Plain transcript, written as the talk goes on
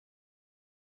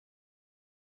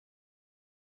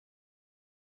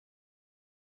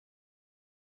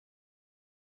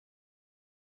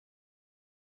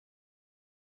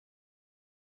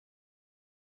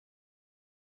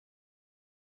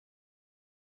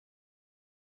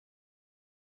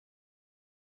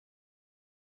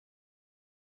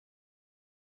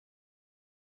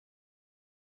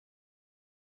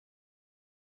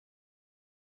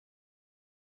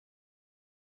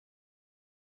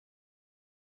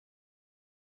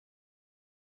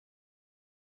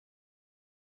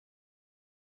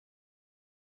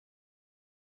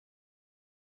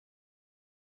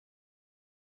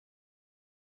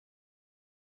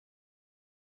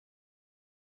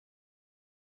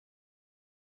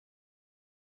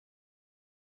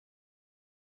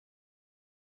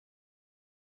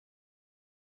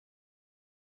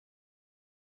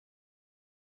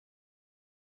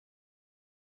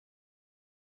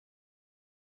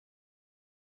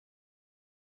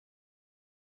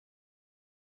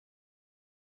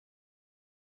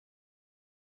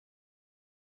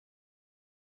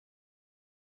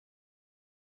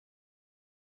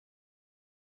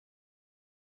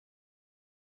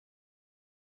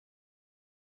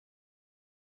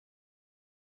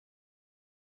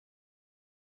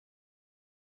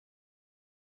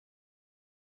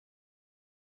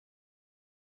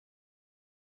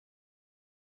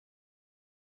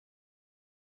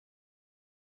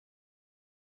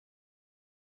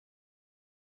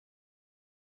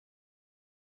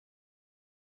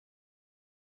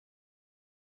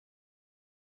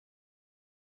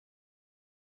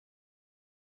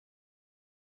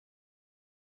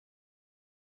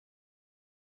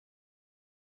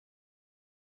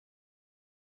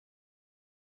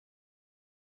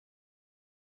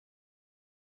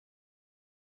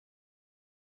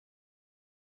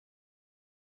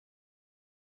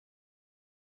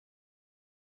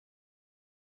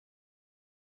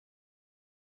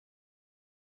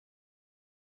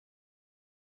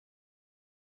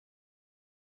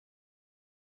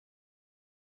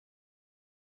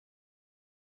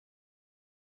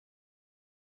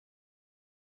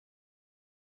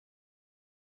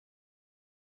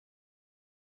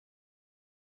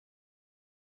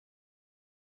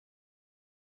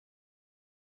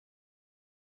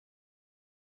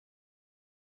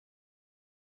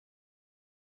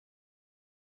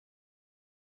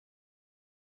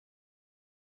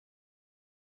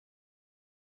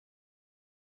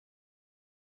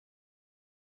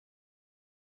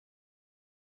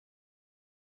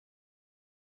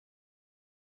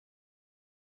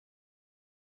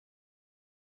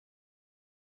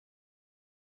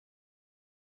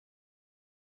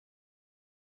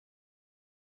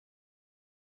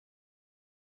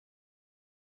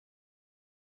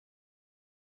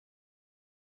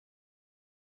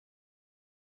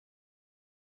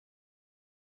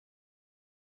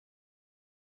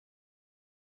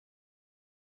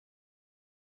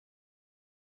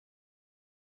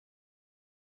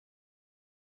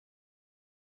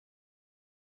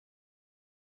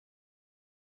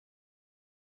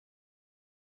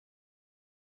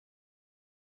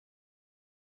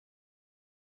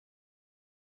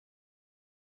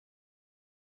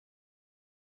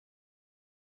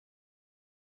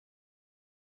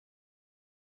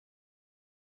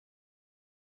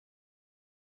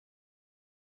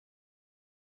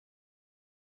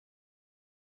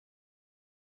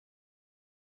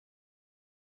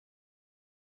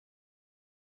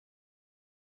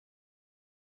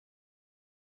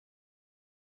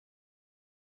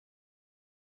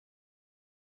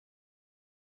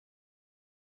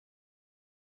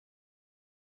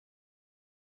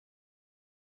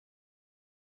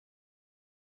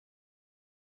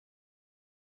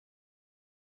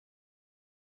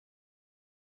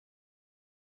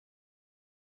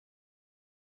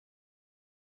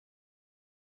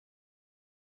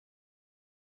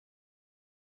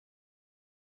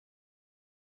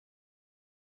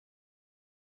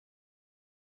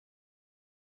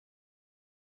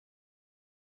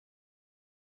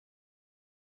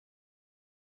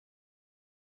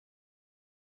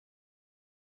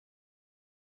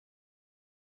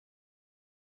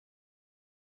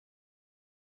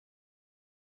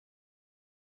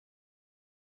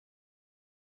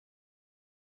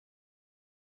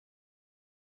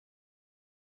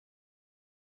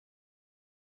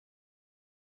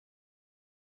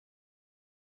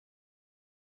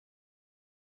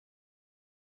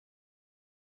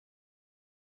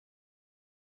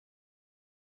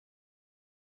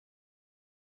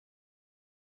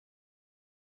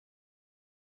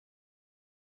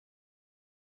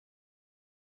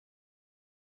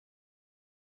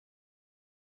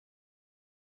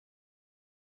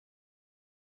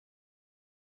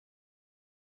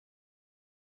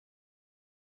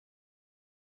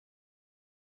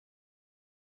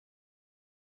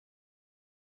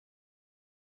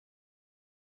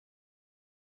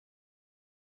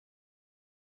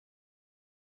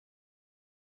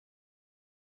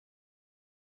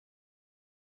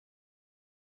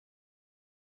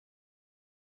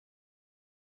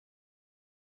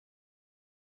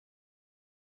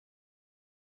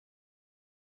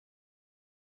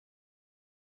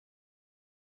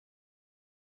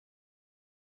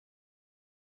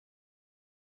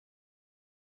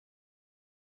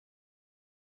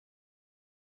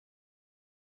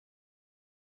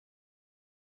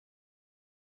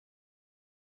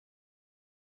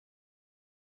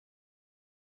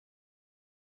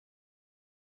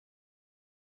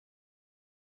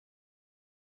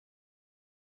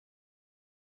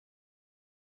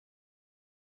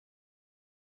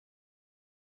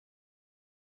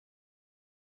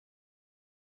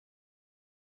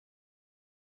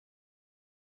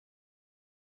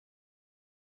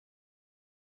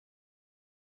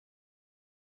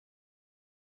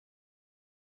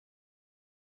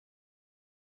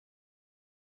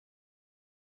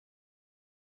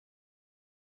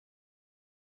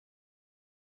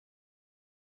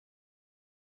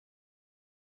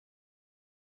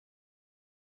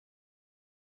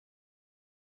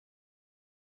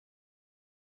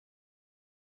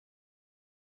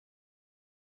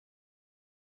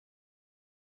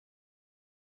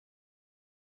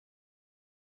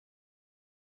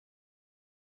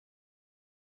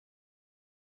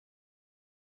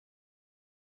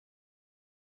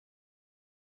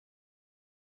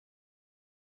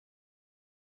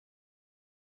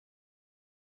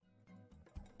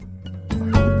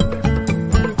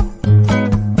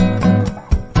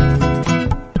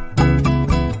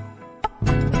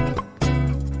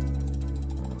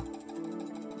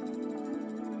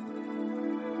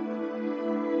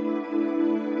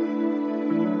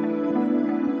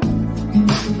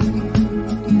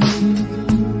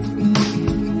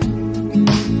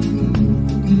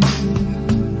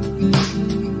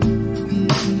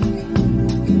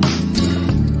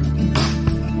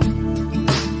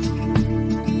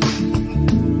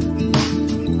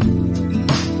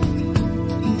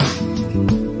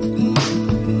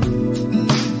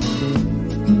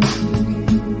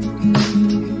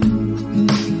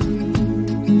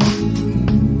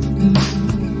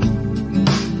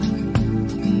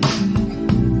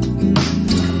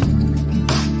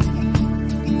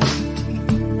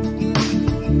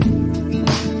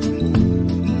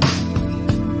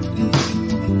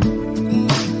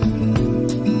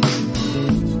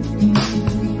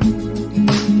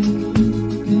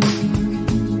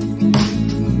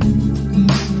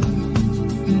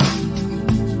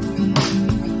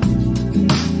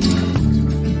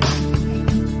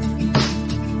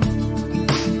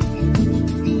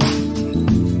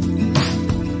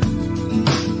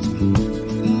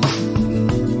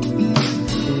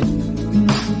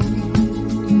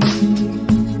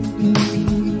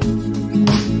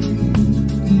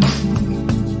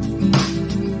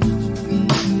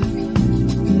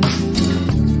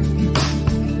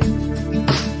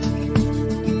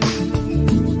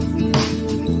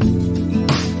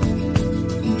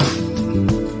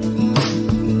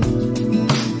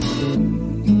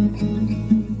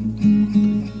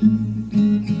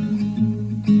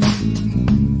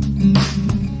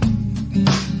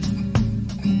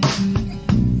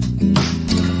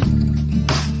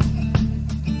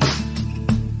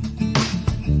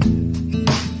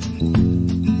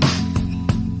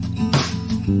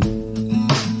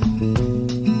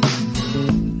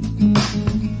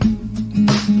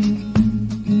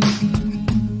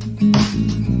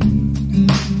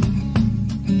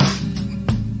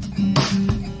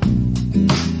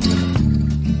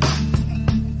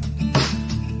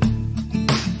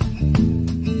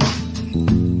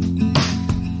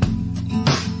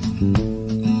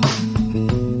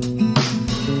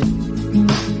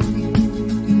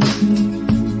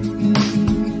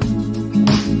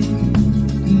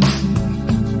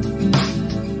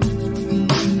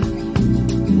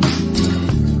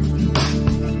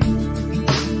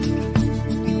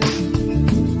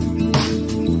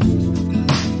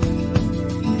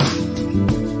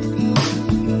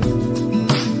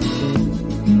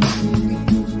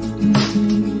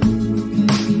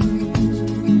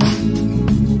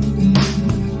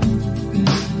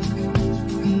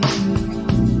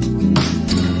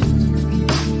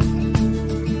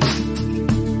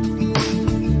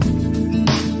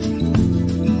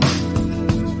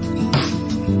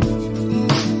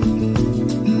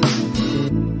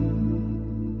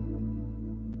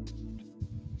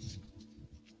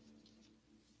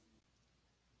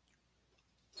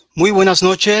Muy buenas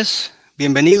noches,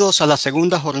 bienvenidos a la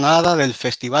segunda jornada del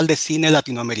Festival de Cine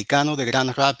Latinoamericano de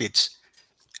Grand Rapids.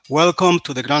 Welcome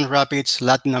to the Grand Rapids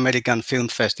Latin American Film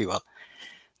Festival.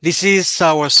 This is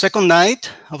our second night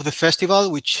of the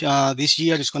festival, which this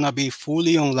year is going to be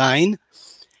fully online.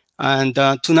 And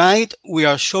tonight we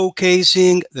are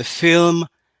showcasing the film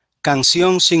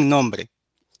Canción Sin Nombre,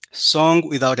 Song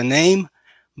Without a Name,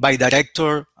 by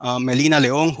director Melina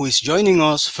León, who is joining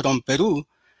us from Peru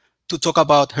to talk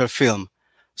about her film.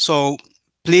 So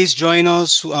please join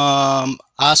us,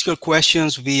 ask your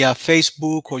questions via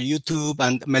Facebook or YouTube,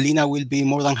 and Melina will be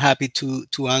more than happy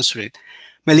to answer it.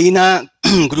 Melina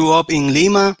grew up in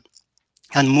Lima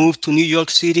and moved to New York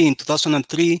City in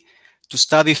 2003 to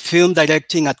study film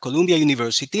directing at Columbia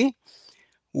University,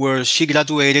 where she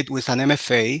graduated with an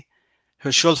MFA.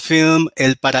 Her short film,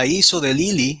 El Paraíso de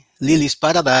Lili, Lily's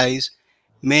Paradise,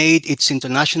 made its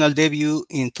international debut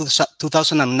in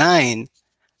 2009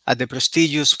 at the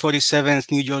prestigious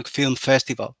 47th New York Film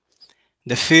Festival.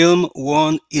 The film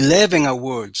won 11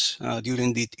 awards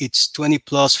during its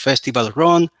 20-plus festival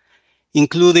run,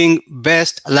 including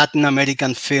Best Latin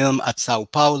American Film at Sao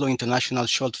Paulo International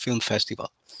Short Film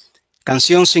Festival.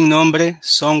 Canción Sin Nombre,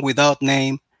 Song Without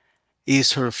Name,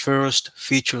 is her first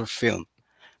feature film.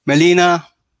 Melina,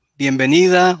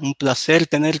 bienvenida, un placer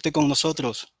tenerte con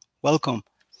nosotros. Welcome.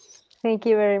 Thank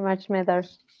you very much, Medar.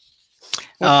 It's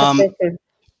a pleasure.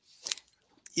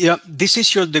 Yeah, this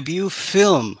is your debut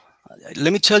film.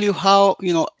 Let me tell you how,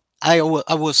 I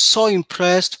was so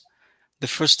impressed the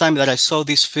first time that I saw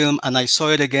this film, and I saw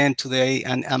it again today,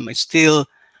 and I'm still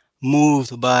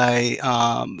moved by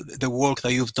the work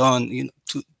that you've done,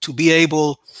 to be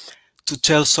able to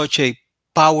tell such a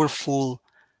powerful,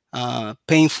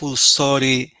 painful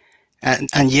story,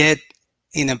 and yet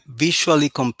in a visually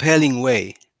compelling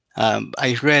way.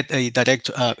 I read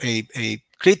a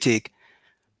critic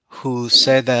who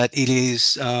said that it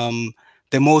is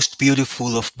the most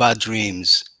beautiful of bad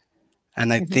dreams.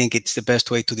 And I think it's the best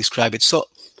way to describe it. So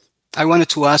I wanted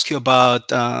to ask you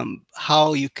about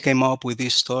how you came up with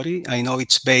this story. I know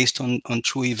it's based on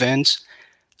true events,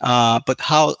 but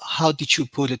how did you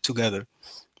put it together?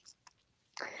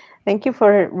 Thank you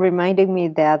for reminding me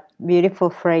that beautiful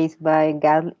phrase by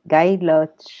Guy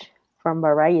Loach from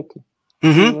Variety. He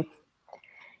Hmm. was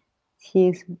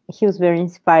he's he was very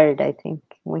inspired, I think,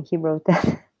 when he wrote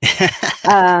that.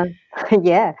 uh,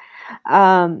 yeah.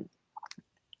 Um,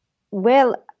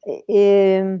 well,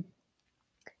 um,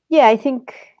 yeah, I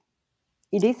think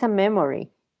it is a memory.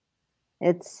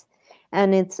 It's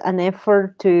it's an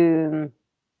effort to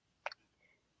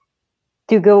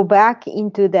go back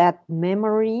into that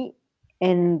memory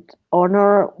and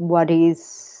honor what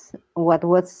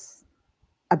was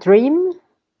a dream,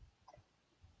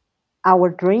 our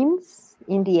dreams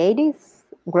in the 80s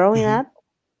growing Hmm. up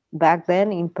back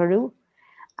then in Peru,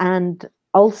 and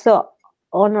also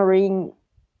honoring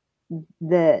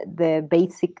the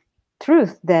basic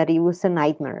truth that it was a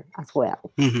nightmare as well.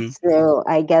 Hmm. So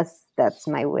I guess that's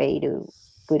my way to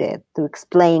put it, to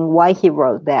explain why he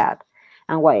wrote that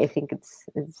and why I think it's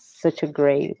such a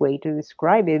great way to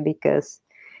describe it, because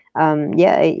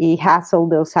yeah, he has all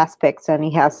those aspects and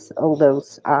he has all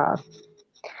those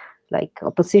like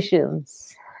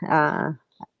oppositions, uh,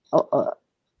 o- o-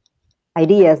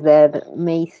 ideas that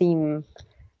may seem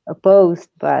opposed,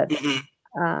 but Hmm.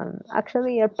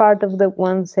 actually are part of the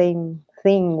one same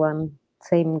thing, one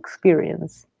same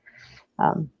experience.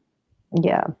 Um,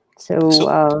 yeah. So,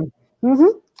 So,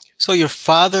 mhm. so your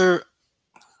father,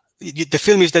 the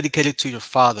film is dedicated to your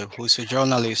father, who is a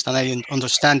journalist, and I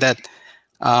understand that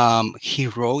he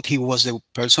was the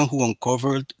person who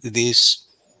uncovered this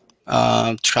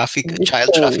This child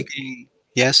case. trafficking.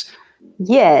 Yes.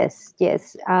 Yes,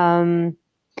 yes.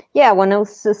 Yeah, when I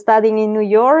was studying in New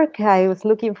York, I was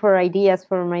looking for ideas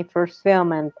for my first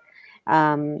film,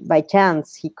 and by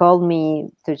chance, he called me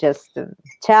to just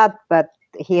chat. But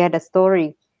he had a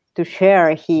story to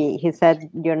share. He said,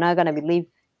 "You're not gonna believe.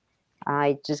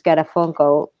 I just got a phone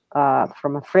call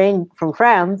from a friend from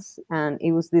France, and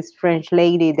it was this French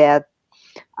lady that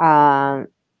uh,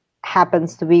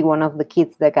 happens to be one of the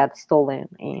kids that got stolen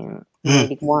in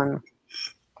Mm. '81."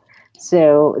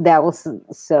 So that was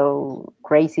so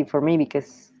crazy for me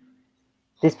because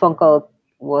this phone call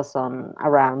was on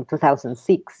around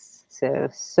 2006.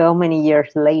 So many years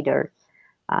later,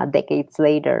 decades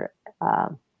later, uh,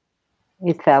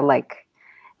 it felt like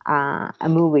a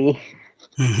movie,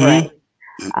 Hmm. right?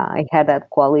 It had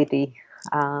that quality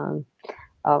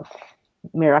of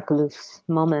miraculous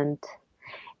moment.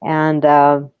 And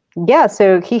yeah,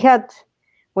 so he had,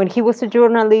 when he was a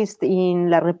journalist in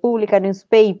La República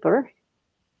newspaper,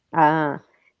 uh,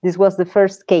 this was the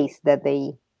first case that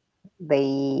they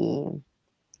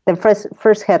the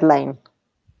first headline.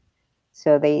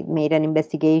 So they made an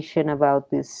investigation about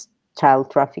this child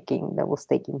trafficking that was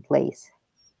taking place,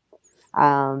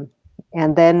 um,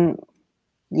 and then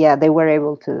yeah, they were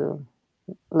able to,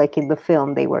 like in the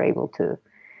film, they were able to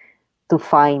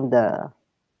find the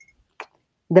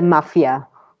mafia,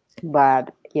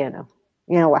 but you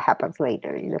know what happens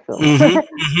later in the film. Hmm.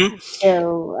 Hmm.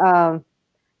 So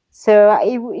so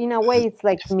in a way, it's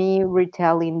like me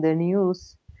retelling the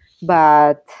news,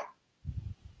 but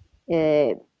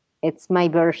uh, it's my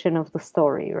version of the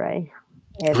story, right?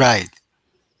 Right.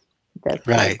 It's that's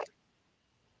Right. like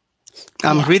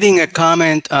I'm yeah. reading a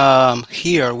comment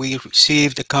here. We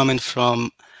received a comment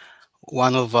from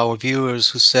one of our viewers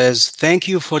who says, "Thank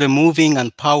you for the moving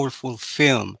and powerful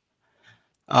film.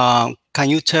 Can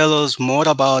you tell us more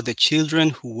about the children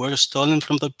who were stolen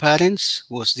from their parents?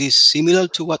 Was this similar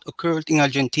to what occurred in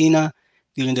Argentina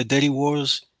during the Dirty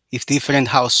Wars? If different,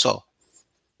 how so?"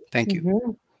 Thank you.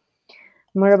 Hmm.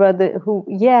 More about the who?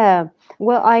 Yeah.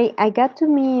 Well, I got to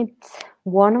meet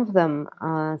one of them,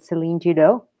 Celine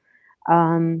Giraud,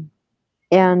 um,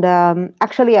 and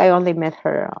actually I only met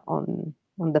her on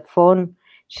the phone.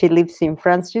 She lives in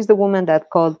France. She's the woman that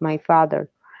called my father,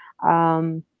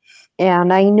 um,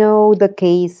 and I know the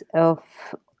case of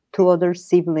two other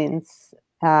siblings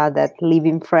that live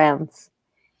in France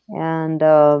and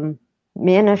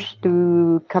managed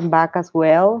to come back as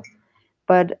well.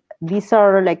 But these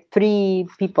are like three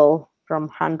people from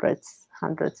hundreds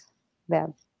that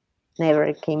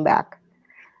never came back.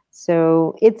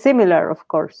 So it's similar, of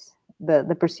course.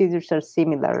 The procedures are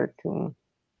similar to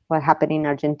what happened in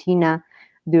Argentina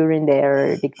during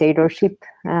their dictatorship,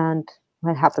 and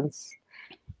what happens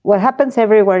what happens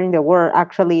everywhere in the world.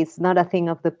 Actually, it's not a thing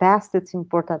of the past. It's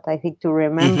important, I think, to Hmm.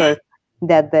 remember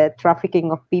that the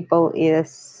trafficking of people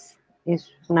is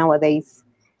nowadays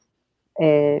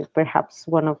perhaps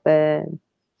one of the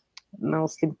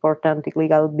most important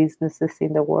illegal businesses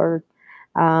in the world,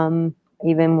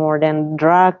 even more than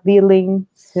drug dealing.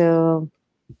 So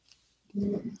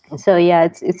yeah,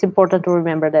 it's important to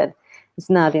remember that it's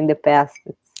not in the past.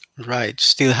 It's Right,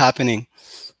 still happening.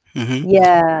 Mhm.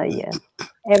 Yeah, yeah.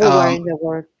 Everywhere Um, in the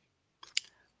world.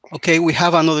 okay, we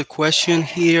have another question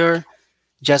here.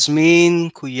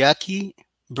 Jasmine Kuyaki,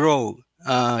 bro.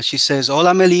 She says,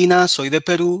 hola Melina, soy de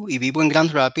Perú y vivo en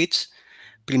Grand Rapids.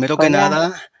 Primero que Hola.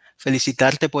 nada,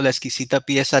 felicitarte por la exquisita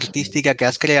pieza artística que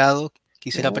has creado.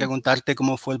 Quisiera Yeah. preguntarte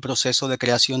cómo fue el proceso de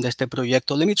creación de este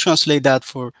proyecto. Let me translate that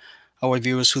for our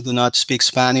viewers who do not speak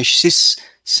Spanish. She's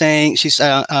saying, she's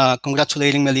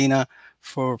congratulating Melina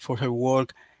for her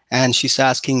work, and she's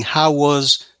asking, how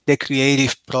was the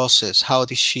creative process? How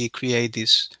did she create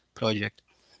this project?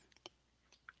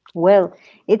 Well,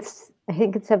 I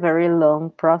think it's a very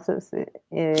long process,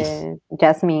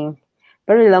 Jasmine.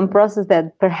 Very long process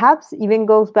that perhaps even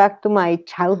goes back to my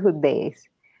childhood days,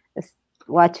 s-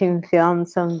 watching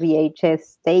films on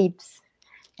VHS tapes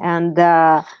and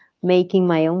making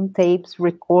my own tapes,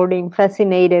 recording,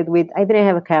 fascinated with. I didn't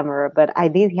have a camera, but I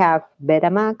did have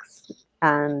Betamax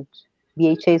and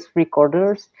VHS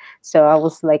recorders. So I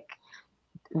was like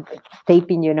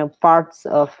taping, parts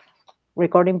of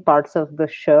recording parts of the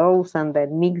shows and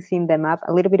then mixing them up,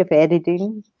 a little bit of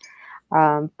editing.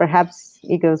 Perhaps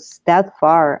it goes that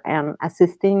far and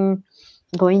assisting,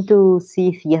 going to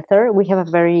see theater. We have a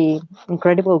very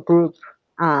incredible group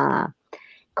uh,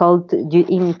 called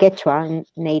in Quechua,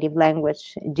 native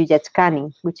language,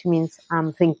 Yuyatkani, which means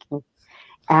I'm thinking.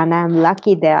 And I'm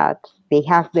lucky that they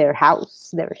have their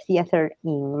house, their theater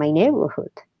in my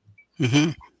neighborhood.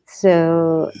 Mhm.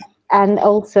 So, and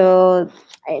also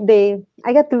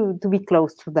I got to be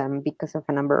close to them because of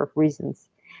a number of reasons.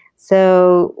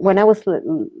 So when I was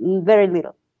very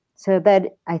little, so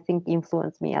that I think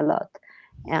influenced me a lot.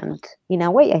 And in a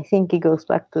way, I think it goes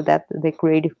back to that, the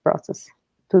creative process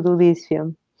to do this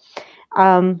film.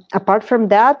 Apart from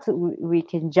that, we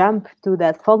can jump to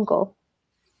that phone call,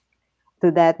 to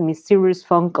that mysterious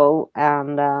phone call,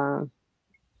 and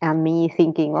me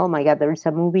thinking, oh my god, there is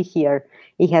a movie here.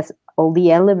 It has all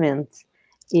the elements.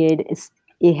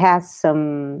 It has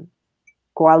some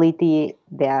quality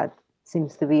that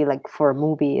seems to be like, for a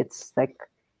movie, it's like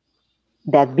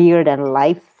that bigger than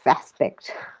life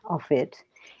aspect of it.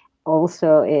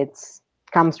 Also, it's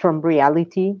comes from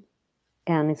reality,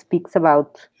 and it speaks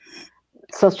about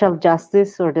social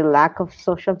justice or the lack of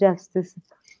social justice.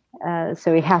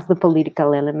 So it has the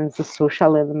political elements, the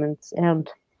social elements, and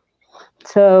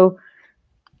so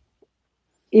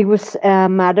it was a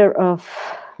matter of,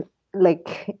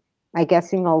 like, I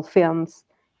guess in all films,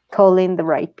 calling the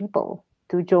right people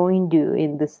to join you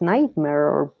in this nightmare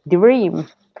or dream.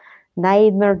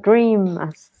 Nightmare dream,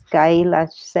 as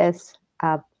Kailash says,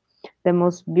 the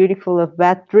most beautiful of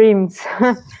bad dreams.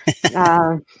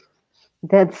 uh,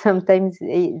 that sometimes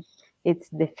it's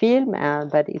the film,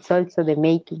 but it's also the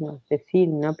making of the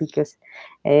film, no? Because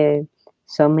uh,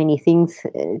 so many things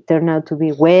turn out to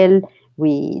be well.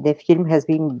 The film has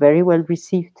been very well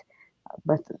received,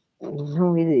 but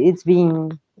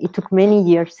it took many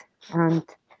years, and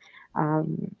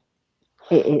um,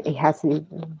 it has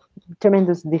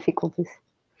tremendous difficulties.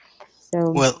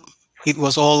 So Well, it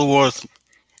was all worth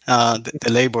the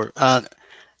labor.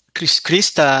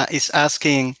 Krista is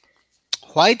asking,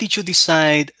 why did you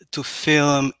decide to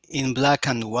film in black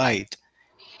and white?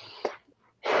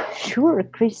 sure,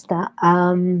 Krista.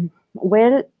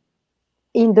 Well,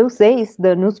 in those days,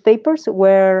 the newspapers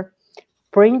were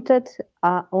printed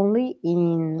only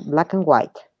in black and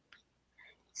white.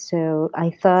 So I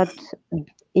thought,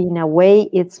 in a way,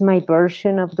 it's my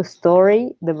version of the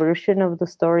story, the version of the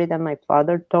story that my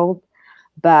father told,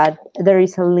 but there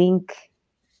is a link.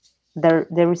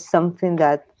 There is something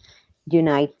that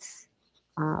unites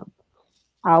uh,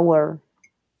 our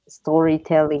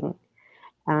storytelling,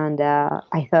 and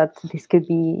I thought this could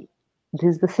be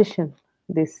this decision.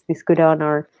 This could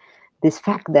honor this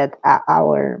fact that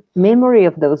our memory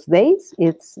of those days,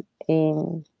 it's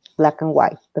in black and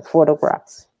white, the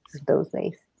photographs of those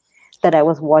days that I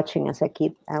was watching as a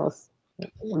kid. I was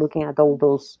looking at all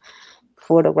those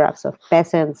photographs of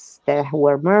peasants that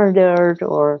were murdered,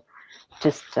 or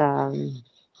just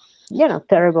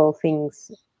terrible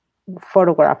things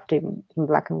photographed in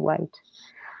black and white.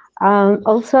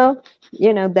 Also,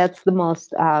 that's the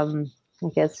most, I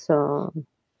guess,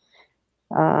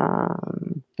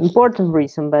 important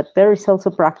reason, but there is also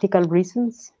practical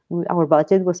reasons. Our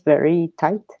budget was very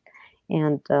tight,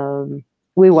 and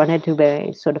we wanted to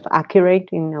be sort of accurate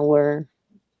in our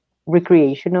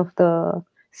recreation of the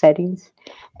settings,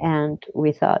 and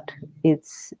we thought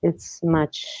it's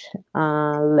much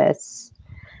less,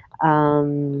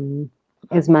 um,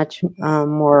 is much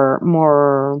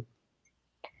more.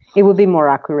 It would be more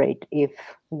accurate if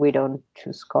we don't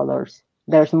choose colors.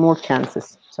 there's more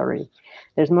chances. Sorry,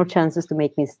 there's more chances to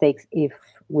make mistakes if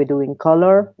we do in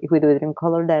color. If we do it in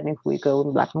color, than if we go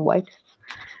in black and white.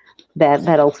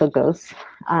 That also goes,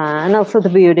 and also the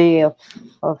beauty of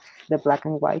the black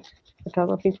and white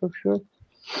photography for sure.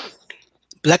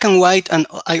 Black and white, and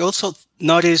I also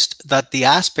noticed that the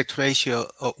aspect ratio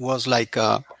was like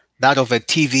that of a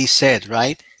TV set,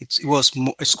 right? It was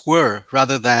a square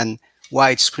rather than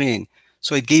widescreen,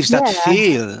 so it gives that Yeah,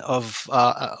 feel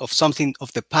of something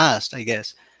of the past, I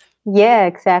guess. yeah,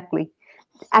 exactly.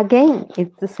 Again,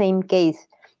 it's the same case.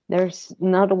 There's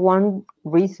not one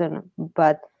reason,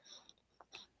 but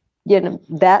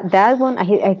that one,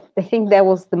 I think that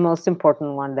was the most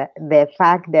important one. That the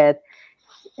fact that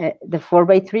the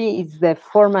 4:3 is the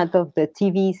format of the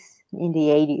TVs in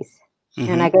the 80s,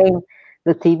 and Hmm. again,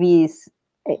 the TV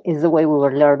is the way we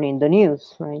were learning the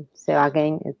news, right? So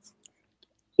again,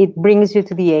 it brings you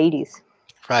to the 80s,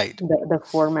 Right. the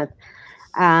format.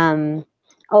 Um,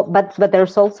 oh, but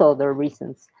there's also other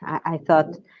reasons. I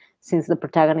thought since the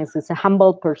protagonist is a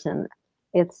humble person,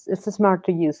 it's smart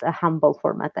to use a humble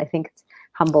format. I think it's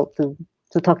humble to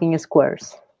talking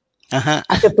squares Uh-huh.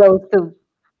 as opposed to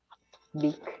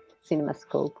big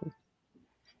cinemascope.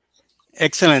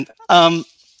 Excellent. I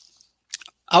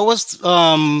was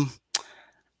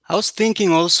I was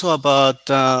thinking also about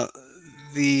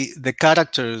the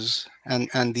characters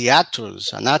and the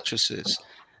actors and actresses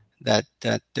that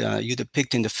you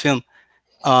depict in the film.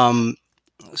 Um,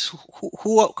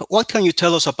 what can you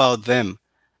tell us about them?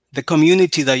 The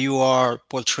community that you are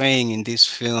portraying in this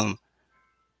film.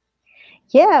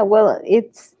 Yeah, well,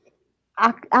 it's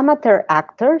amateur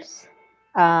actors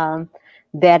um,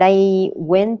 that I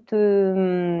went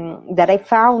to that I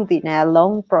found in a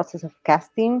long process of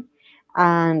casting,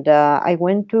 and I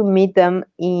went to meet them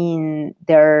in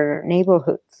their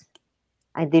neighborhoods.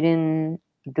 I didn't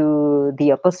do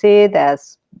the opposite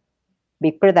as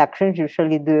big productions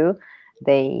usually do.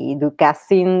 They do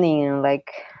casting in like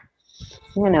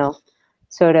you know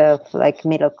sort of like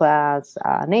middle class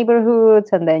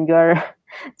neighborhoods, and then you're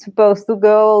supposed to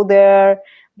go there.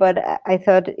 But I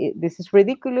thought this is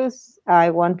ridiculous. I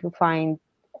want to find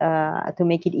to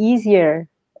make it easier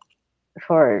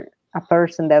for a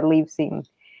person that lives in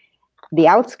the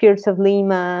outskirts of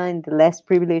Lima, in the less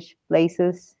privileged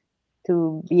places,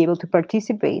 to be able to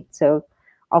participate. So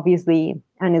obviously,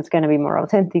 and it's going to be more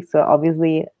authentic. So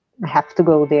obviously, I have to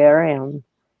go there and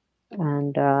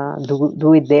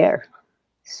do it there.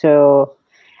 So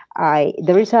I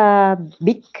there is a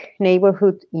big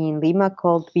neighborhood in Lima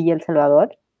called Villa El Salvador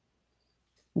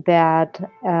that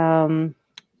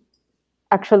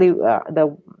actually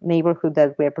the neighborhood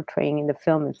that we're portraying in the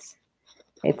film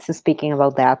it's speaking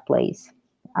about that place.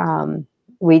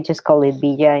 We just call it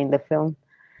Villa in the film.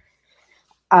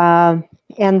 Um,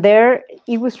 and there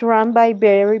it was run by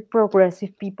very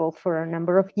progressive people for a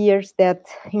number of years that,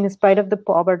 in spite of the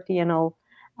poverty and all,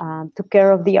 took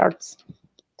care of the arts.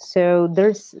 So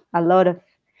there's a lot of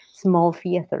small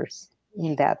theaters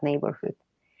in that neighborhood.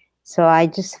 So I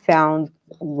just found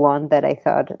one that I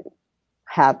thought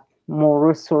had more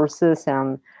resources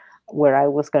and where I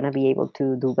was going to be able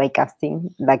to do by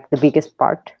casting, like the biggest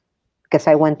part, because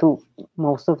I went to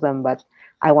most of them, but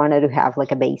I wanted to have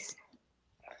like a base.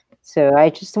 So I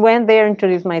just went there,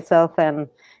 introduced myself, and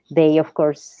they, of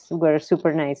course, were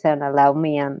super nice and allowed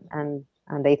me, and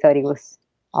they thought it was,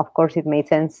 of course, it made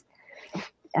sense.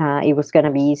 It was going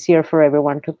to be easier for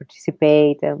everyone to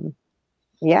participate. And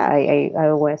yeah,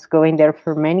 I was going there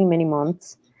for many, many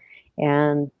months,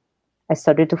 and I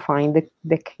started to find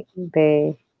the,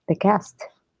 the cast.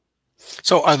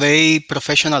 So, are they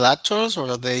professional actors or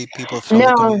are they people from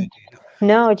the No, community?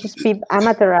 no, just people,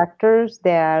 amateur actors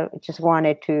that just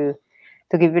wanted to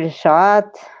give it a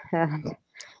shot, and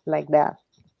like that.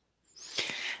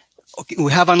 Okay,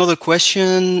 we have another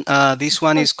question. This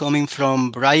one is coming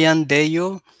from Brian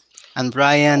Deyo. And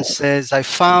Brian says, I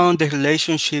found the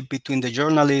relationship between the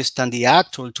journalist and the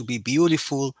actor to be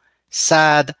beautiful,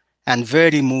 sad, and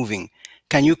very moving.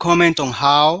 Can you comment on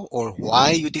how or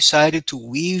why you decided to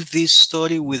weave this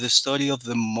story with the story of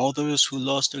the mothers who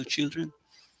lost their children?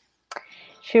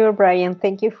 Sure, Brian.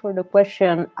 Thank you for the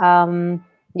question.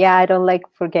 Yeah, I don't like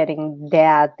forgetting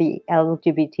that the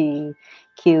LGBTQ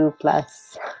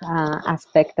plus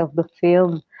aspect of the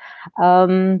film.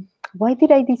 Why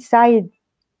did I decide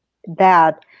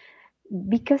that?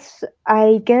 Because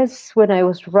I guess when I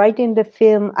was writing the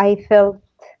film, I felt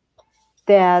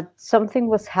that something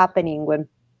was happening when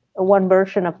one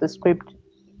version of the script,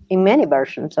 in many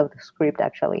versions of the script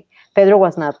actually, Pedro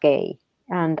was not gay.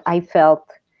 And I felt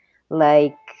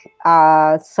like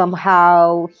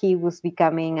somehow he was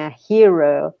becoming a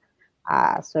hero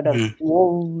sort of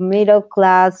Mhm. middle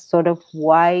class, sort of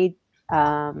white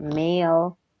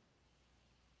male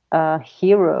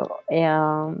hero.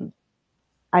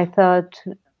 I thought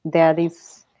that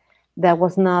is that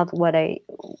was not what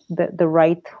the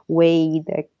right way,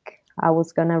 that I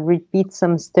was gonna repeat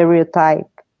some stereotype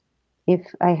if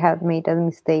I had made a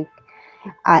mistake.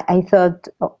 I thought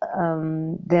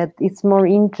that it's more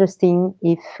interesting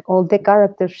if all the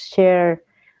characters share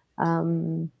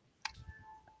um,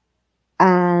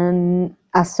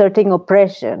 a certain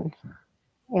oppression,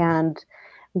 and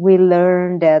we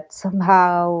learn that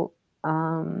somehow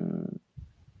um,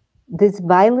 this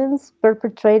violence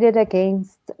perpetrated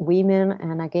against women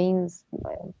and against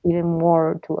even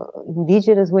more to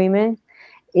indigenous women,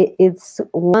 it's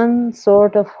one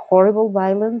sort of horrible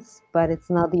violence, but it's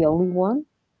not the only one.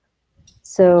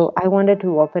 So I wanted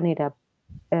to open it up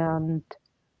and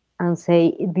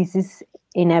say this is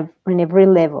in every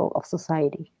level of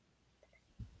society.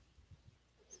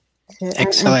 So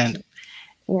Excellent.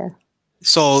 yeah,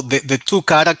 So the two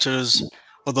characters,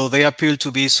 although they appear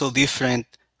to be so different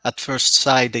at first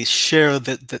sight, they share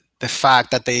the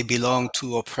fact that they belong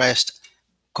to oppressed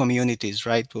communities,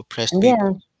 right? To oppressed yeah,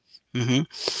 people. Hmm.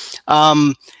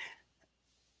 Um,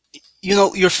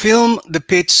 your film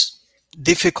depicts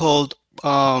difficult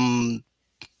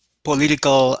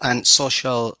political and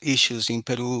social issues in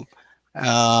Peru.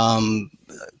 Um,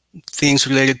 Things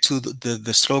related to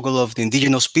the struggle of the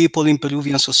indigenous people in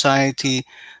Peruvian society,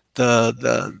 the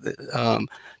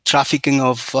trafficking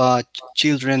of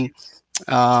children,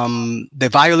 the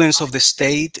violence of the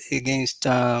state against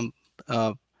uh,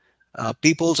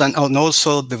 peoples, and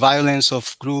also the violence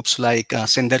of groups like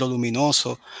Sendero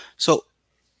Luminoso. So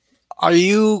are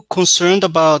you concerned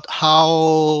about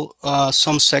how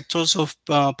some sectors of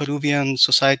Peruvian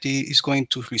society is going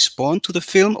to respond to the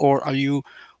film, or are you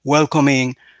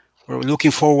welcoming or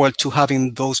looking forward to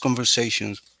having those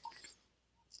conversations?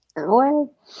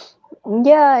 well,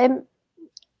 yeah,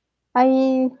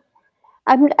 I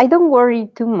I don't worry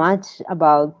too much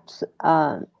about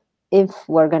if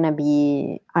we're gonna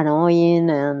be annoying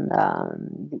and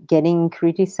getting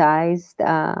criticized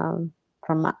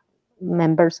from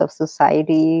members of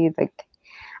society. Like,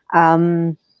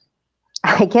 um,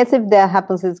 I guess if that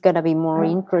happens, it's gonna be more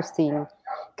interesting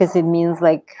because it means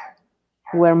like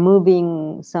we're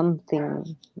moving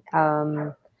something.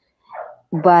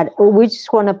 But we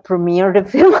just want to premiere the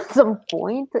film at some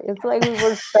point. It's like we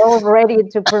were so ready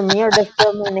to premiere the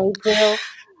film in April,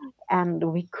 and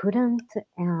we couldn't.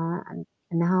 And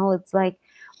now it's like,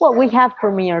 well, we have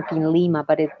premiered in Lima,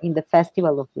 but in the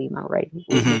Festival of Lima, right?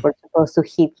 We Hmm. were supposed to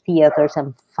hit theaters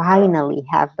and finally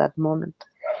have that moment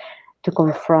to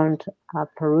confront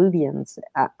Peruvians,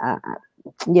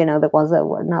 the ones that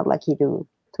were not lucky to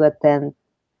attend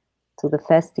to the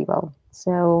festival.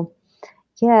 So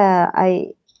yeah,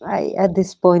 I at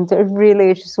this point I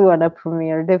really just want to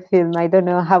premiere the film. I don't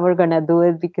know how we're gonna do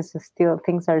it because still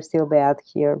things are still bad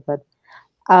here, but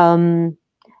um,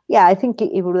 yeah, I think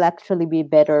it will actually be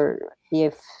better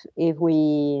if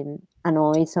we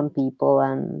annoy some people,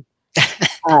 and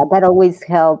that always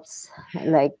helps,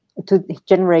 like to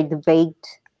generate debate,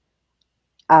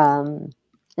 um,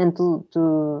 and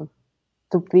to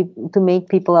make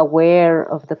people aware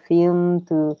of the film,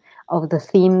 of the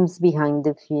themes behind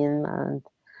the film,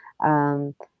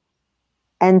 um,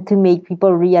 and to make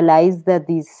people realize that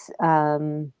these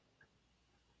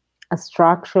a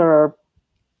structure or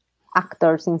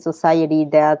actors in society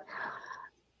that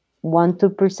want to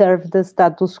preserve the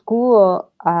status quo,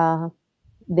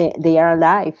 they are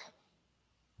alive,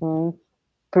 mm,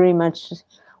 pretty much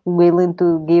willing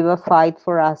to give a fight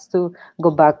for us to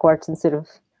go backwards instead of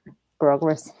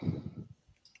progress.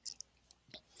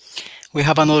 We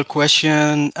have another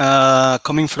question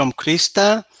coming from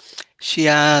Krista. She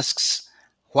asks,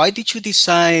 why did you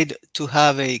decide to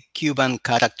have a Cuban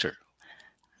character?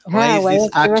 Why is this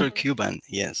Well, actor Cuban?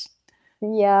 Yes.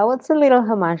 yeah, what's a little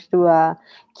homage to a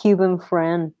Cuban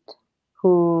friend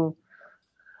who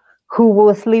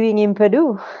was living in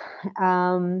Peru.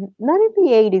 Not in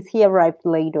the 80s, he arrived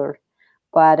later.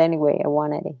 But anyway, I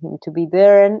wanted him to be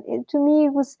there. And to me,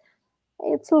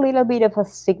 it's a little bit of a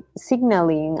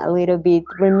signaling, a little bit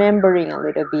remembering a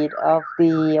little bit of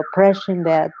the oppression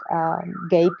that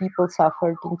gay people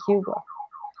suffered in Cuba.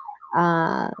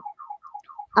 Uh,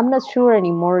 I'm not sure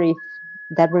anymore if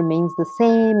that remains the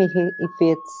same, if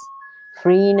it's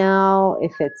free now,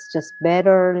 if it's just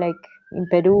better. Like in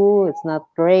Peru, it's not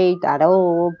great at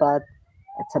all, but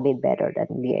it's a bit better than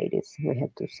in the 80s, we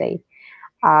have to say.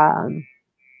 Um,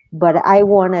 but I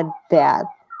wanted that,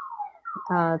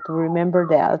 to remember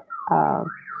that.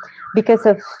 because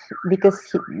of because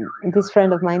this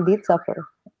friend of mine did suffer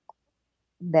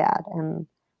that, and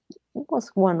it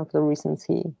was one of the reasons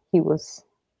he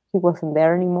wasn't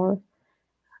there anymore.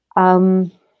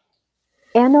 Um,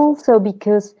 and also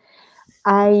because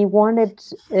I wanted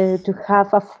to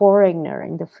have a foreigner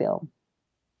in the film,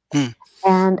 Hmm.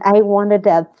 and I wanted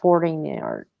that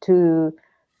foreigner to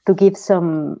give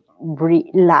some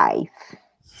life,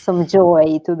 some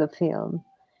joy to the film.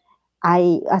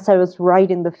 As I was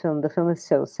writing the film is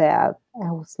so sad.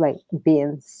 I was like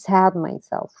being sad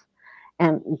myself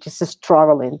and just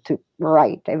struggling to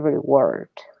write every word.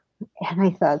 And I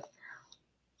thought,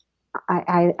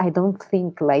 I don't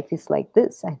think life is like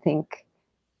this. I think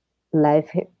life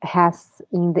has,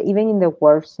 even in the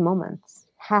worst moments,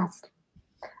 has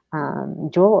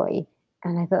joy.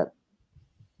 And I thought,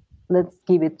 let's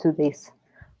give it to this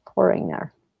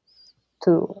foreigner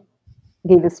to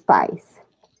give a spice.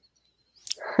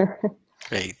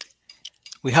 Great.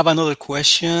 We have another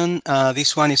question.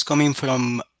 This one is coming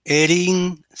from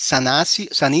Erin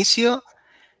Sanicio,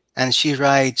 and she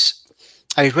writes,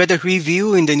 I read a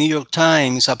review in the New York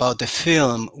Times about the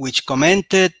film, which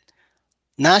commented,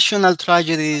 national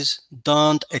tragedies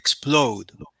don't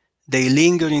explode. They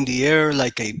linger in the air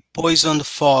like a poisoned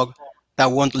fog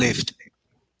that won't lift.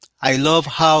 I love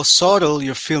how subtle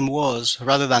your film was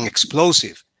rather than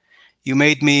explosive. You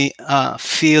made me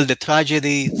feel the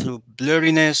tragedy through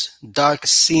blurriness, dark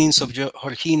scenes of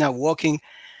Georgina walking,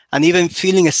 and even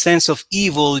feeling a sense of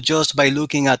evil just by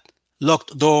looking at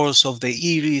locked doors of the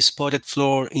eerie spotted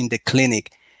floor in the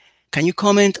clinic. Can you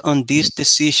comment on this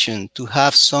decision to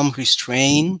have some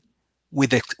restraint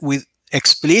with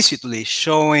explicitly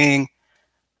showing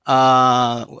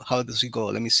how does it go?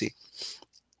 Let me see.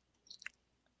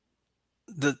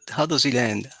 How does it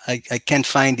end? I can't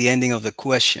find the ending of the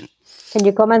question. Can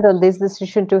you comment on this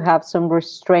decision to have some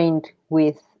restraint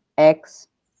with X?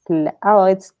 Oh,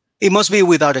 it's It must be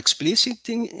without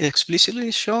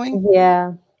explicitly showing.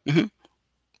 yeah, Mhm.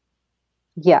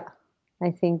 yeah.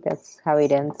 I think that's how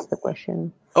it ends the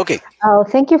question. Okay. Oh,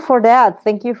 thank you for that.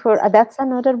 Thank you for that's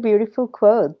another beautiful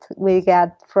quote we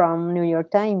got from New York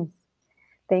Times.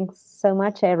 Thanks so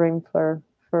much, Erin, for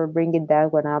bringing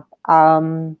that one up.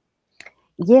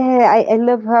 Yeah, I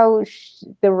love how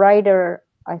the writer,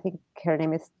 I think her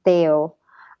name is Theo,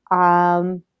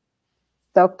 um,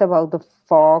 talked about the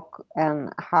fog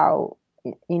and how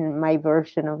in my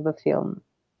version of the film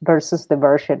versus the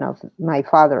version of my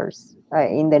father's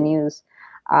in the news,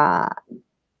 uh,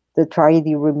 the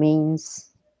tragedy remains.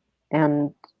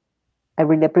 And I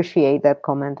really appreciate that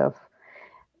comment of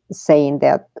saying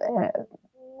that,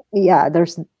 yeah,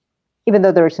 there's, even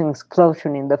though there's an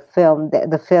explosion in the film,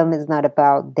 the film is not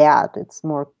about that. It's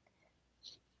more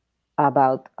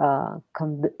about,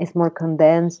 it's more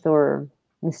condensed or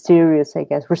mysterious, I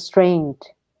guess, restrained.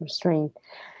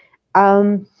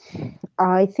 Um,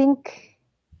 I think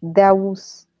that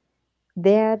was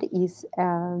that is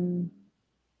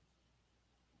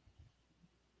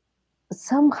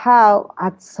somehow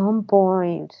at some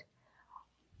point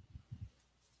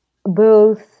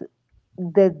both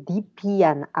the DP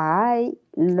and I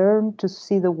learned to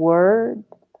see the world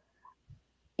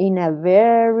in a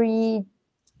very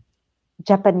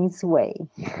Japanese way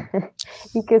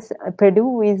because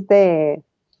Peru is the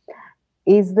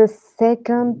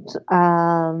second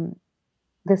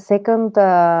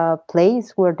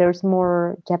place where there's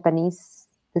more Japanese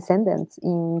descendants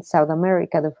in South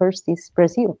America. The first is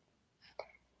Brazil.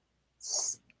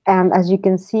 And as you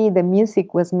can see, the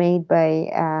music was made by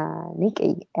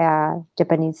Nikkei, a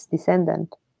Japanese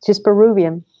descendant. She's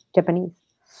Peruvian Japanese.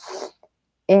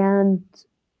 And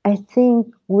I think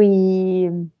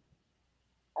the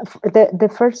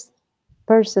first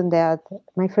person that,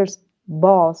 my first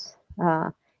boss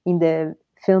in the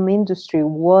film industry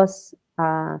was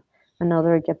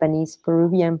another Japanese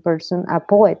Peruvian person, a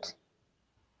poet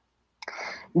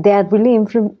that really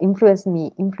influenced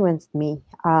me.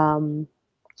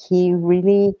 He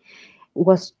really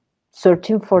was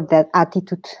searching for that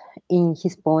attitude in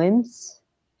his poems,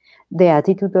 the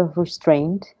attitude of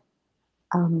restraint.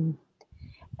 Um,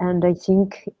 and I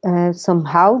think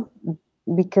somehow,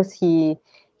 because he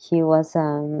was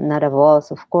not a boss,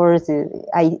 of course,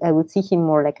 I would see him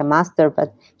more like a master,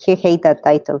 but he hate that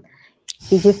title.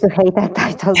 He used to hate that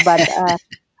title, but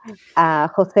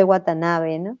Jose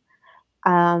Watanabe, no?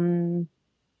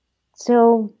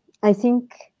 So I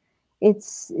think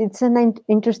it's an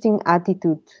interesting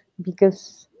attitude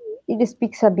because it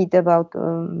speaks a bit about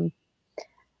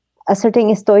a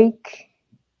certain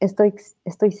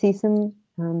stoicism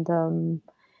and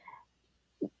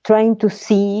trying to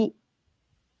see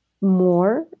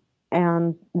more and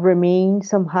and remain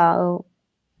somehow.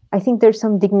 I think there's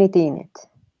some dignity in it,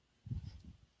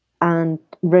 and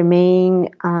remain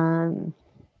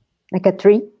like a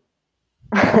tree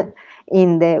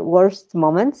in the worst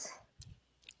moments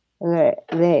where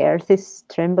the earth is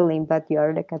trembling, but you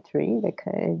are like a tree, like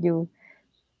you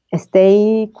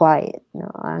stay quiet,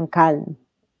 and calm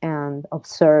and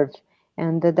observe.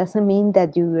 And that doesn't mean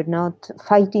that you are not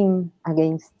fighting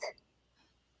against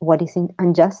what is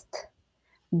unjust,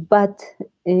 but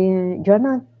you're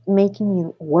not making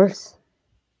it worse,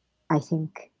 I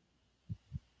think,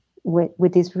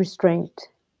 with this restraint.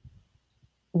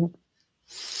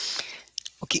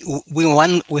 Okay,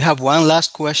 we have one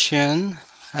last question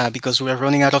because we are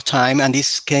running out of time, and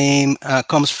this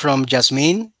comes from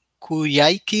Jasmine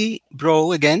Kuyaiki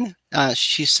Bro again.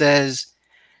 She says,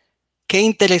 qué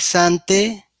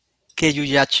interesante que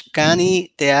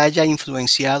Yuyachkani te haya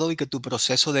influenciado y que tu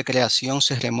proceso de creación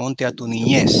se remonte a tu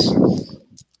niñez.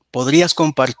 ¿Podrías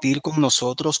compartir con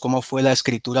nosotros cómo fue la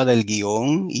escritura del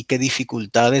guión y qué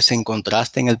dificultades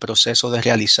encontraste en el proceso de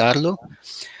realizarlo?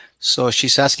 So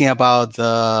she's asking about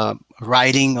the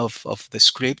writing of the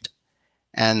script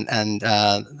and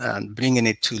bringing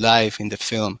it to life in the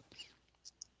film.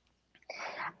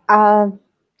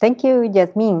 Thank you,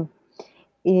 Jasmine.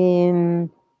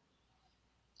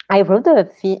 I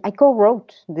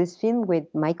co-wrote this film with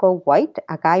Michael White,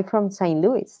 a guy from St.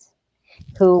 Louis,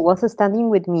 who was studying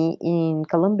with me in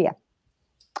Colombia.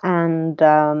 And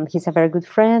he's a very good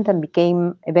friend and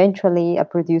became eventually a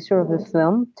producer of the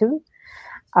film too.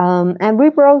 And we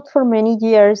wrote for many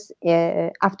years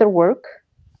after work.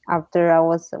 After I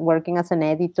was working as an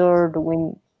editor,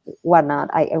 doing whatnot,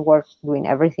 I worked doing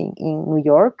everything in New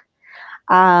York.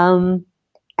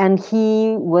 And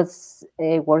he was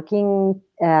working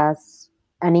as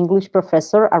an English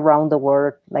professor around the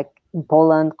world, like in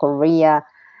Poland, Korea,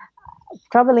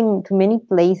 traveling to many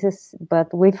places.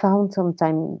 But we found some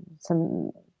time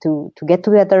to get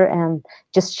together and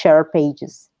just share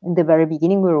pages. In the very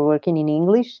beginning, we were working in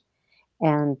English,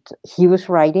 and he was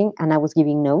writing, and I was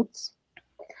giving notes.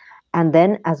 And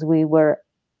then, as we were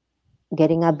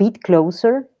getting a bit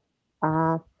closer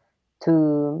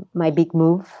to my big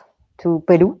move to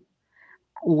Peru,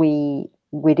 we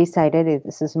decided it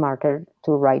is smarter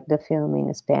to write the film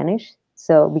in Spanish.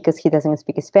 So because he doesn't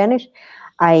speak Spanish,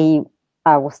 I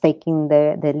was taking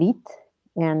the lead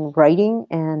and writing,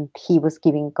 and he was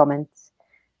giving comments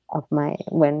of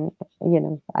when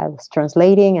I was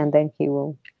translating, and then he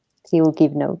will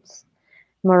give notes.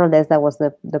 More or less, that was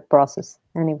the process,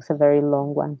 and it was a very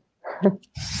long one.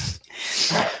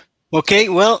 Okay,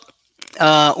 well,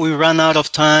 we ran out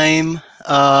of time.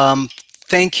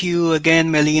 Thank you again,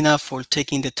 Melina, for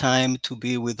taking the time to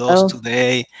be with us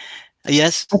today.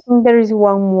 Yes? I think there is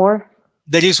one more.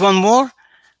 There is one more?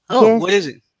 Oh, yes. What is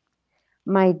it?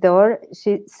 My daughter,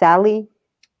 Sally.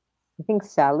 I think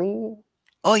Sally.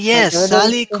 Oh, yes,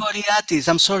 Sally Coriatis.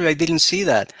 I'm sorry, I didn't see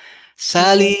that.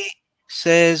 Sally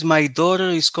says, my daughter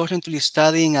is currently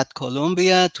studying at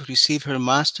Columbia to receive her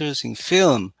master's in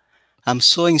film. I'm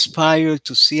so inspired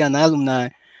to see an alumni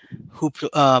who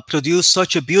produced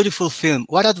such a beautiful film.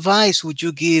 What advice would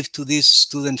you give to these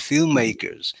student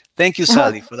filmmakers? Thank you,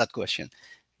 Sally, for that question.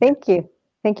 Thank you.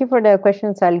 Thank you for the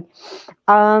question, Sally.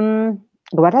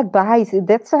 What advice?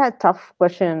 That's a tough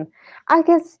question. I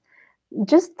guess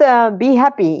just be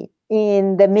happy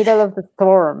in the middle of the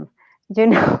storm.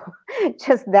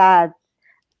 Just that.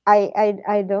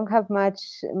 I don't have much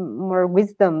more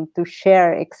wisdom to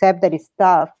share, except that it's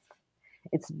tough.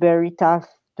 It's very tough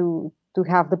to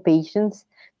have the patience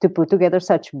to put together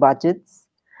such budgets,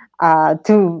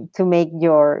 to make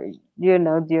your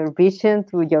your vision,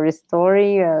 to your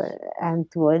story,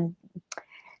 and to.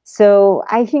 So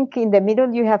I think in the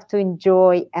middle you have to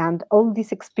enjoy, and all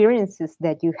these experiences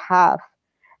that you have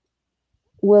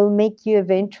will make you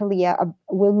eventually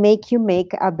will make you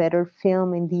make a better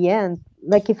film in the end.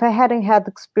 Like if I hadn't had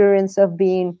the experience of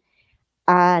being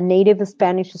a native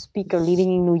Spanish speaker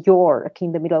living in New York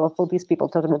in the middle of all these people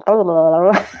talking about blah, blah,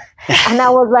 blah, blah. And I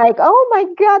was like, oh my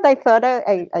God, I thought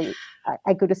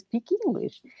I could speak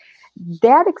English.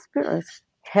 That experience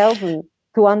helped me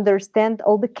to understand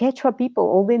all the Quechua people,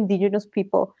 all the indigenous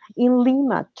people in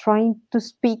Lima trying to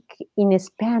speak in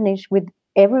Spanish with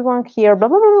everyone here, blah,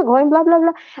 blah, blah, going blah, blah,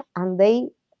 blah. And they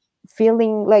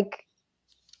feeling like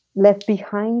left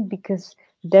behind because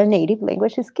their native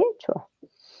language is Quechua.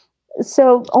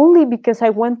 So only because I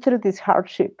went through this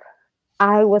hardship,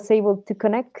 I was able to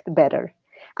connect better.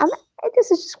 And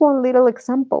this is just one little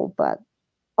example, but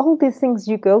all these things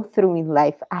you go through in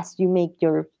life as you make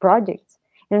your projects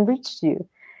enrich you.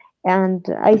 And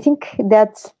I think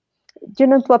that's,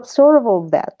 to absorb all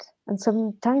that and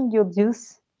sometimes you'll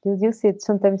use it.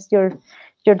 Sometimes your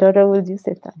daughter will use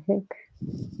it, I think.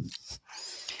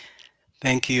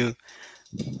 Thank you.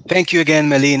 Thank you again,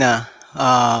 Melina,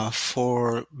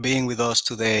 for being with us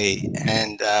today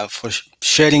and for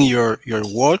sharing your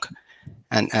work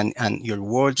and your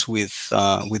words with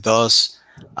us.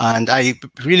 And I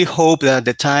really hope that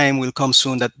the time will come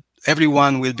soon that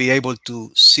everyone will be able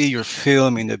to see your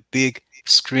film in a big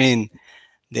screen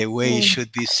the way it Mm.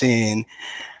 should be seen.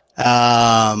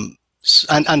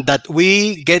 And that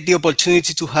we get the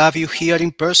opportunity to have you here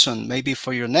in person, maybe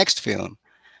for your next film.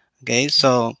 Okay,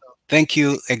 so thank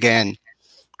you again.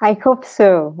 I hope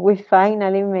so. We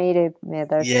finally made it,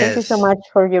 Nether. Thank you so Yes, much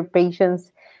for your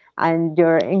patience and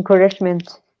your encouragement.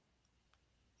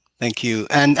 thank you.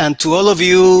 And to all of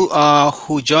you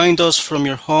who joined us from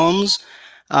your homes,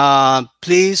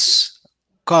 please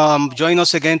come join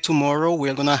us again tomorrow.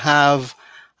 We're gonna have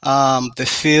the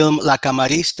film La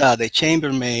Camarista, The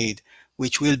Chambermaid,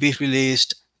 which will be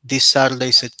released this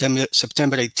Saturday,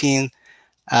 September 18th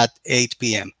at 8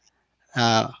 p.m.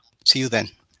 Uh, See you then.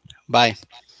 Bye.